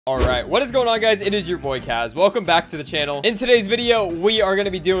All right, what is going on, guys? It is your boy Kaz. Welcome back to the channel. In today's video, we are going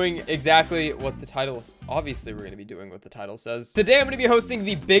to be doing exactly what the title is. Obviously, we're going to be doing what the title says. Today, I'm going to be hosting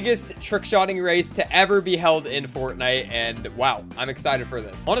the biggest trick-shotting race to ever be held in Fortnite, and wow, I'm excited for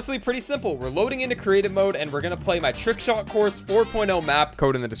this. Honestly, pretty simple. We're loading into creative mode, and we're going to play my Trickshot course 4.0 map.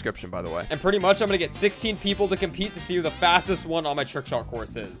 Code in the description, by the way. And pretty much, I'm going to get 16 people to compete to see who the fastest one on my Trickshot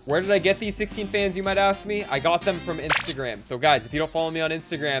course is. Where did I get these 16 fans, you might ask me? I got them from Instagram. So, guys, if you don't follow me on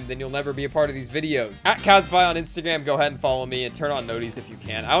Instagram, then you'll never be a part of these videos. At Kazfi on Instagram, go ahead and follow me and turn on noties if you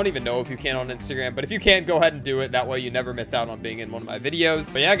can. I don't even know if you can on Instagram, but if you can, go ahead and do it. That way you never miss out on being in one of my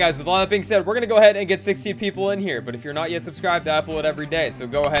videos. But yeah, guys, with all that being said, we're gonna go ahead and get 16 people in here. But if you're not yet subscribed, I upload every day, so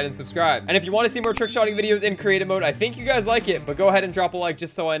go ahead and subscribe. And if you want to see more trick-shotting videos in creative mode, I think you guys like it, but go ahead and drop a like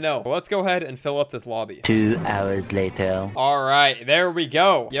just so I know. Well, let's go ahead and fill up this lobby. 2 hours later. All right, there we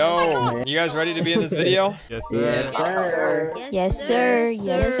go. Yo, you guys ready to be in this video? Yes, sir. Yes, sir.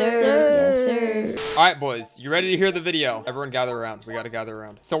 Yes, sir. Yes, sir. All right, boys, you ready to hear the video? Everyone gather around. We got to gather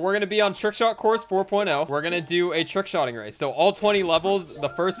around. So we're going to be on Trickshot course 4.0. We're going to do a trick-shotting race. So all 20 levels, the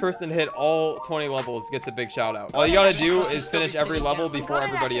first person to hit all 20 levels gets a big shout out. All you got to do is finish every level before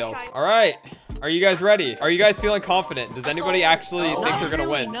everybody else. All right. Are you guys ready? Are you guys feeling confident? Does anybody actually think they're going to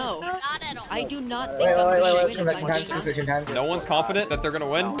win? No, not at all. I do not think Wait. No one's confident that they're going to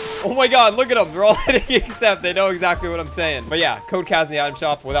win? Oh my God, look at them. They're all hitting accept. They know exactly what I'm saying. But yeah, code Kaz in the item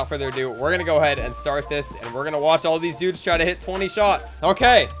shop. Without further ado, we're going to go ahead and start this, and we're going to watch all these dudes try to hit 20 shots.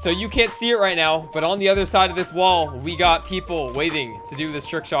 Okay, so you can't see it right now, but on the other side of this wall, we got people waiting to do this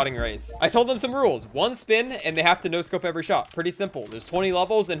trick-shotting race. I told them some rules. One spin, and they have to no-scope every shot. Pretty simple. There's 20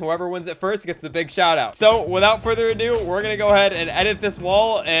 levels, and whoever wins it first gets the big shout out. So without further ado, we're going to go ahead and edit this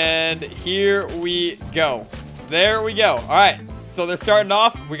wall, and here we go. There we go. All right, so they're starting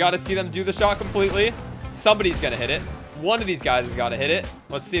off. We got to see them do the shot completely. Somebody's going to hit it. One of these guys has got to hit it.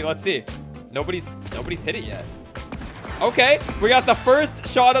 Let's see. Let's see. Nobody's hit it yet. Okay, we got the first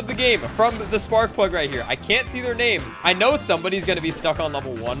shot of the game from the spark plug right here. I can't see their names. I know somebody's going to be stuck on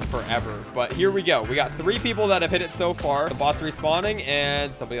level 1 forever, but here we go. We got 3 people that have hit it so far. The bot's respawning,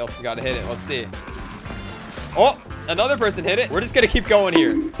 and somebody else has got to hit it. Let's see. Oh, another person hit it. We're just going to keep going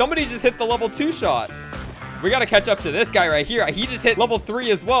here. Somebody just hit the level 2 shot. We got to catch up to this guy right here. He just hit level 3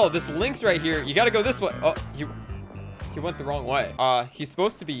 as well. This Lynx right here. You got to go this way. Oh, he went the wrong way. He's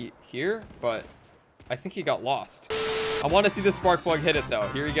supposed to be here, but I think he got lost. I want to see the spark plug hit it, though.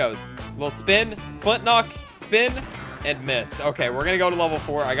 Here he goes. Little spin, flint knock, spin, and miss. Okay, we're going to go to level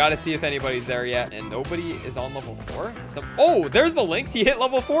 4. I got to see if anybody's there yet. And nobody is on level 4. Oh, there's the Lynx. He hit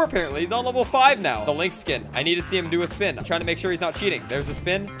level 4, apparently. He's on level 5 now. The Lynx skin. I need to see him do a spin. I'm trying to make sure he's not cheating. There's the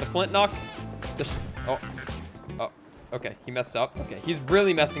spin, the flint knock. Okay, he messed up. Okay, he's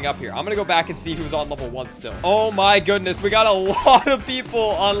really messing up here. I'm gonna go back and see who's on level 1 still. Oh my goodness, we got a lot of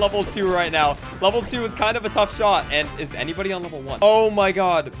people on level 2 right now. Level 2 is kind of a tough shot. And is anybody on level 1? Oh my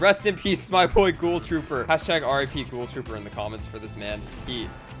God, rest in peace, my boy Ghoul Trooper. Hashtag RIP Ghoul Trooper in the comments for this man.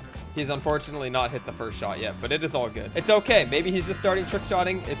 He's unfortunately not hit the first shot yet, but it is all good. It's okay. Maybe he's just starting trick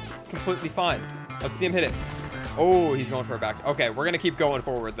shotting. It's completely fine. Let's see him hit it. Oh, he's going for a back. Okay, we're going to keep going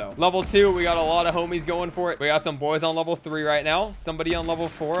forward, though. Level 2, we got a lot of homies going for it. We got some boys on level 3 right now. Somebody on level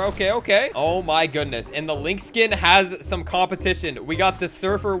 4. Okay. Oh, my goodness. And the Lynx skin has some competition. We got the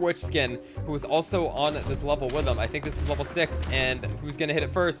Surfer Witch skin, who is also on this level with him. I think this is level 6. And who's going to hit it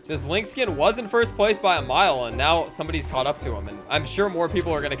first? This Lynx skin was in first place by a mile, and now somebody's caught up to him. And I'm sure more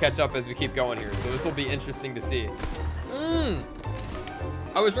people are going to catch up as we keep going here. So this will be interesting to see.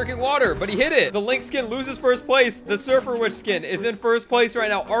 I was drinking water, but he hit it. The Lynx skin loses first place. The Surfer Witch skin is in first place right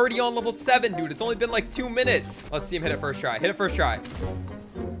now. Already on level 7, dude. It's only been like 2 minutes. Let's see him hit it first try. Hit it first try.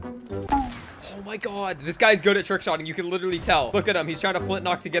 Oh my God. This guy's good at trick shotting. You can literally tell. Look at him. He's trying to flint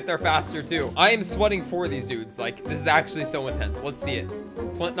knock to get there faster too. I am sweating for these dudes. Like, this is actually so intense. Let's see it.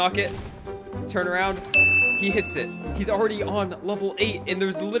 Flint knock it. Turn around. He hits it. He's already on level 8, and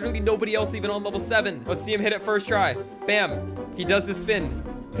there's literally nobody else even on level 7. Let's see him hit it first try. Bam. He does the spin.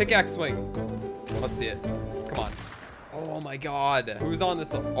 Pickaxe swing. Let's see it. Come on. Oh my God. Who's on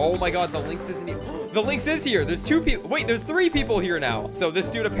this? Oh my God. The Lynx isn't here. The Lynx is here. There's 2 people. Wait, there's 3 people here now. So this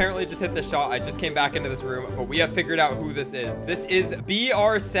dude apparently just hit the shot. I just came back into this room, but we have figured out who this is. This is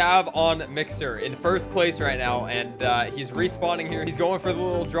BR Sav on Mixer in first place right now. And he's respawning here. He's going for the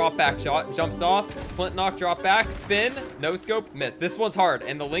little drop back shot. Jumps off. Flint knock, drop back, spin, no scope, miss. This one's hard.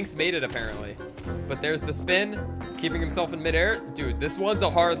 And the Lynx made it apparently. But there's the spin. Keeping himself in midair. Dude, this one's a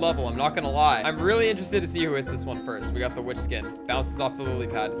hard level. I'm not gonna lie. I'm really interested to see who hits this one first. We got the witch skin. Bounces off the lily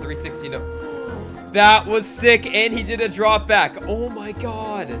pad. 360 no. That was sick, and he did a drop back. Oh my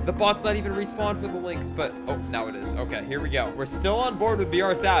god. The bot's not even respawned for the links, but oh, now it is. Okay, here we go. We're still on board with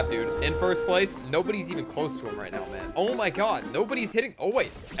BR Sab, dude. In first place. Nobody's even close to him right now, man. Oh my god. Nobody's hitting. Oh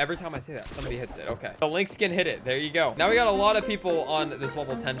wait. Every time I say that, somebody hits it. Okay. The link skin hit it. There you go. Now we got a lot of people on this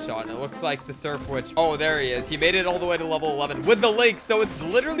level 10 shot, and it looks like the Surf Witch. Oh, there he is. He made it all the way to level 11 with the links. So it's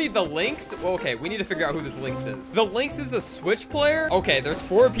literally the links. Well, okay, we need to figure out who this links is. The links is a Switch player. Okay, there's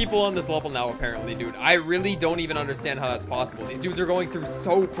 4 people on this level now, apparently, dude. I really don't even understand how that's possible. These dudes are going through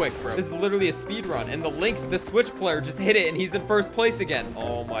so quick, bro. This is literally a speed run, and the links, the Switch player just hit it, and he's in first place again.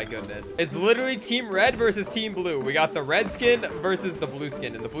 Oh my goodness. It's literally Team Red versus Team Blue. We got the red skin versus the blue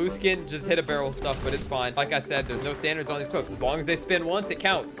skin, and the blue skin just hit a barrel stuff, but it's fine. Like I said, there's no standards on these clips. As long as they spin once, it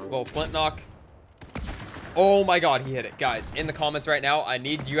counts. Little flint knock. Oh my god, he hit it. Guys, in the comments right now, I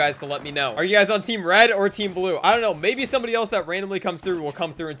need you guys to let me know. Are you guys on Team Red or Team Blue? I don't know. Maybe somebody else that randomly comes through will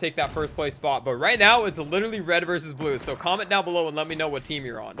come through and take that first place spot. But right now, it's literally red versus blue. So comment down below and let me know what team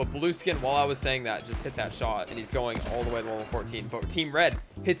you're on. But blue skin, while I was saying that, just hit that shot. And he's going all the way to level 14. But Team Red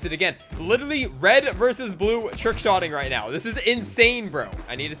hits it again. Literally red versus blue trick shotting right now. This is insane, bro.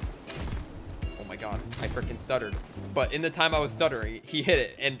 I need to... Oh my god, I freaking stuttered. But in the time I was stuttering, he hit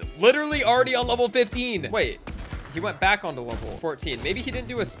it, and literally already on level 15. Wait, he went back onto level 14. Maybe he didn't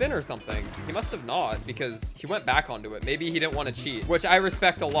do a spin or something. He must have not, because he went back onto it. Maybe he didn't want to cheat, which I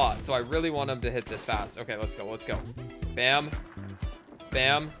respect a lot. So I really want him to hit this fast. Okay, let's go. Let's go. Bam.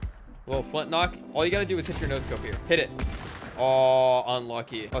 Bam. Little flint knock. All you got to do is hit your no scope here. Hit it. Oh,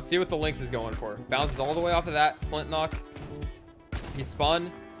 unlucky. Let's see what the Lynx is going for. Bounces all the way off of that. Flint knock. He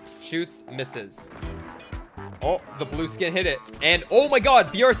spun. Shoots. Misses. Oh, the blue skin hit it. And oh my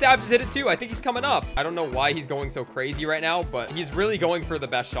god, BR Savage hit it too. I think he's coming up. I don't know why he's going so crazy right now, but he's really going for the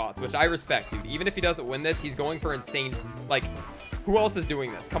best shots, which I respect, dude. Even if he doesn't win this, he's going for insane. Like, who else is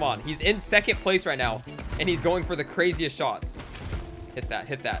doing this? Come on. He's in second place right now, and he's going for the craziest shots. Hit that.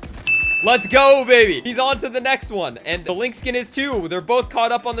 Hit that. Let's go, baby. He's on to the next one. And the Link skin is too. They're both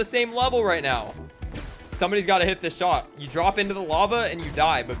caught up on the same level right now. Somebody's got to hit this shot. You drop into the lava and you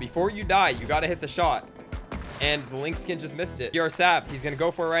die, but before you die, you got to hit the shot. And the Link skin just missed it. BR Sab, he's gonna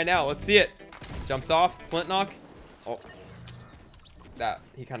go for it right now. Let's see it. Jumps off, flint knock. Oh, that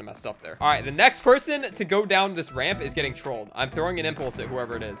he kind of messed up there. All right, the next person to go down this ramp is getting trolled. I'm throwing an impulse at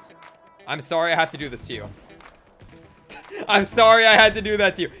whoever it is. I'm sorry I have to do this to you. I'm sorry I had to do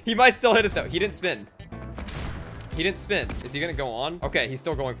that to you. He might still hit it though. He didn't spin. He didn't spin. Is he gonna go on? Okay, he's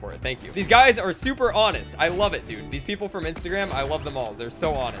still going for it. Thank you. These guys are super honest. I love it, dude. These people from Instagram, I love them all. They're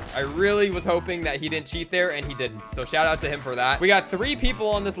so honest. I really was hoping that he didn't cheat there, and he didn't. So shout out to him for that. We got 3 people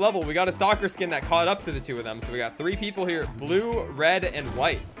on this level. We got a soccer skin that caught up to the 2 of them. So we got 3 people here. Blue, red, and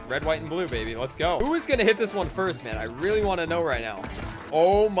white. Red, white, and blue, baby. Let's go. Who is gonna hit this one first, man? I really want to know right now.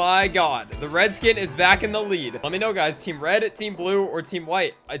 Oh my god. The red skin is back in the lead. Let me know, guys. Team red, team blue, or team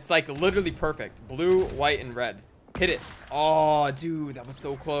white. It's like literally perfect. Blue, white, and red. Hit it. Oh, dude, that was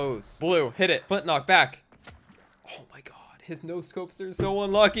so close. Blue, hit it. Flint knock back. Oh my god. His no scopes are so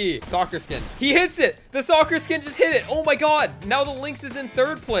unlucky. Soccer skin. He hits it. The soccer skin just hit it. Oh my god. Now the Lynx is in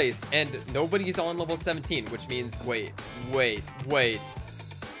 3rd place. And nobody's on level 17, which means wait.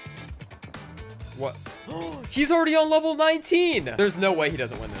 What? He's already on level 19. There's no way he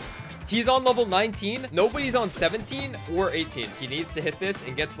doesn't win this. He's on level 19. Nobody's on 17 or 18. He needs to hit this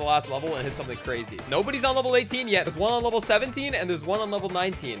and get to the last level and hit something crazy. Nobody's on level 18 yet. There's one on level 17 and there's one on level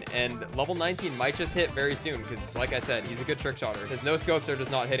 19. And level 19 might just hit very soon because, like I said, he's a good trick shotter. His no scopes are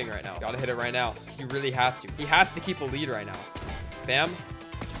just not hitting right now. Gotta hit it right now. He really has to. He has to keep a lead right now. Bam.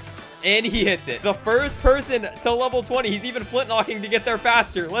 And he hits it. The first person to level 20. He's even flint knocking to get there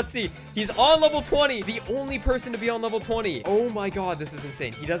faster. Let's see. He's on level 20. The only person to be on level 20. Oh my god, this is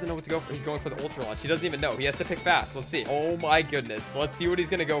insane. He doesn't know what to go for. He's going for the ultra launch. He doesn't even know. He has to pick fast. Let's see. Oh my goodness. Let's see what he's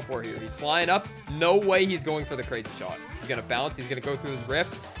gonna go for here. He's flying up. No way he's going for the crazy shot. He's gonna bounce. He's gonna go through his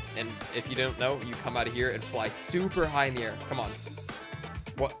rift. And if you don't know, you come out of here and fly super high in the air. Come on.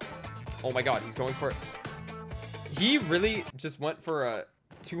 What? Oh my god, he's going for it. He really just went for a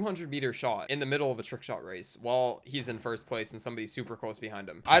 200-meter shot in the middle of a trick shot race while he's in first place and somebody's super close behind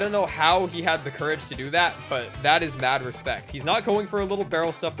him. I don't know how he had the courage to do that, but that is mad respect. He's not going for a little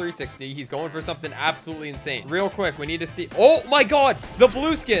barrel stuff 360. He's going for something absolutely insane. Real quick, we need to see. Oh my god, the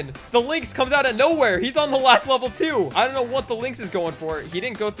blue skin. The Lynx comes out of nowhere. He's on the last level too. I don't know what the Lynx is going for. He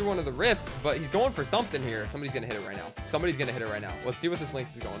didn't go through one of the rifts, but he's going for something here. Somebody's gonna hit it right now. Somebody's gonna hit it right now. Let's see what this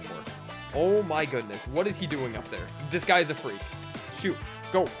Lynx is going for. Oh my goodness, what is he doing up there? This guy is a freak. Shoot.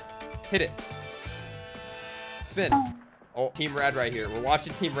 Go. Hit it. Spin. Oh, Team Red right here. We're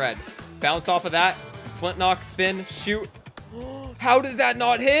watching Team Red. Bounce off of that. Flint knock, spin, shoot. How did that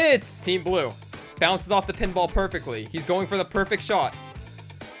not hit? Team Blue. Bounces off the pinball perfectly. He's going for the perfect shot.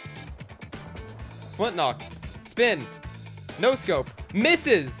 Flint knock. Spin. No scope.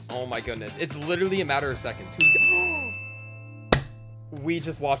 Misses. Oh my goodness. It's literally a matter of seconds. We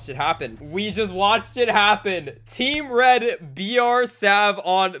just watched it happen. We just watched it happen. Team Red BR Sav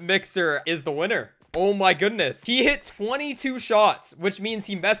on Mixer is the winner. Oh my goodness. He hit 22 shots, which means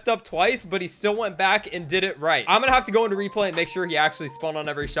he messed up twice, but he still went back and did it right. I'm gonna have to go into replay and make sure he actually spun on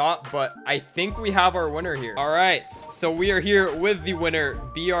every shot, but I think we have our winner here. All right, so we are here with the winner,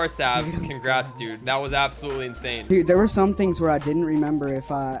 BR Sav. Congrats, dude. That was absolutely insane. Dude, there were some things where I didn't remember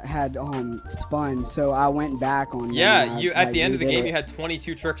if I had spun, so I went back on. Yeah, you at the end of the game, you had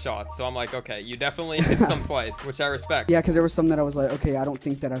 22 trick shots, so I'm like, okay, you definitely hit some twice, which I respect. Yeah, because there was some that I was like, okay, I don't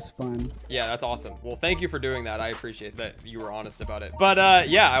think that I spun. Yeah, that's awesome. Well, thank you for doing that. I appreciate that you were honest about it. But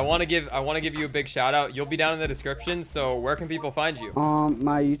yeah, I want to give you a big shout out. You'll be down in the description. So where can people find you?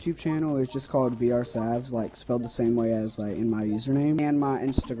 My YouTube channel is just called BR Savs, like spelled the same way as like in my username, and my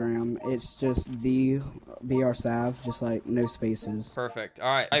Instagram, it's just the BR Sav, just like no spaces. Perfect.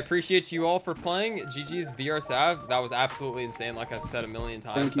 All right, I appreciate you all for playing. GG's BR Sav. That was absolutely insane. Like I've said a million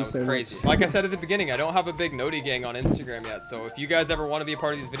times, that was crazy. Like I said at the beginning, I don't have a big Noti gang on Instagram yet. So if you guys ever want to be a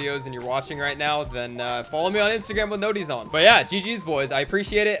part of these videos and you're watching right now, then follow me on Instagram with Noties on. But yeah, GG's boys. I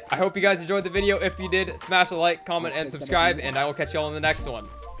appreciate it. I hope you guys enjoyed the video. If you did, smash a like, comment, and subscribe, and I will catch y'all in the next one.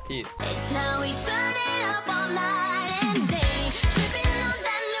 Peace.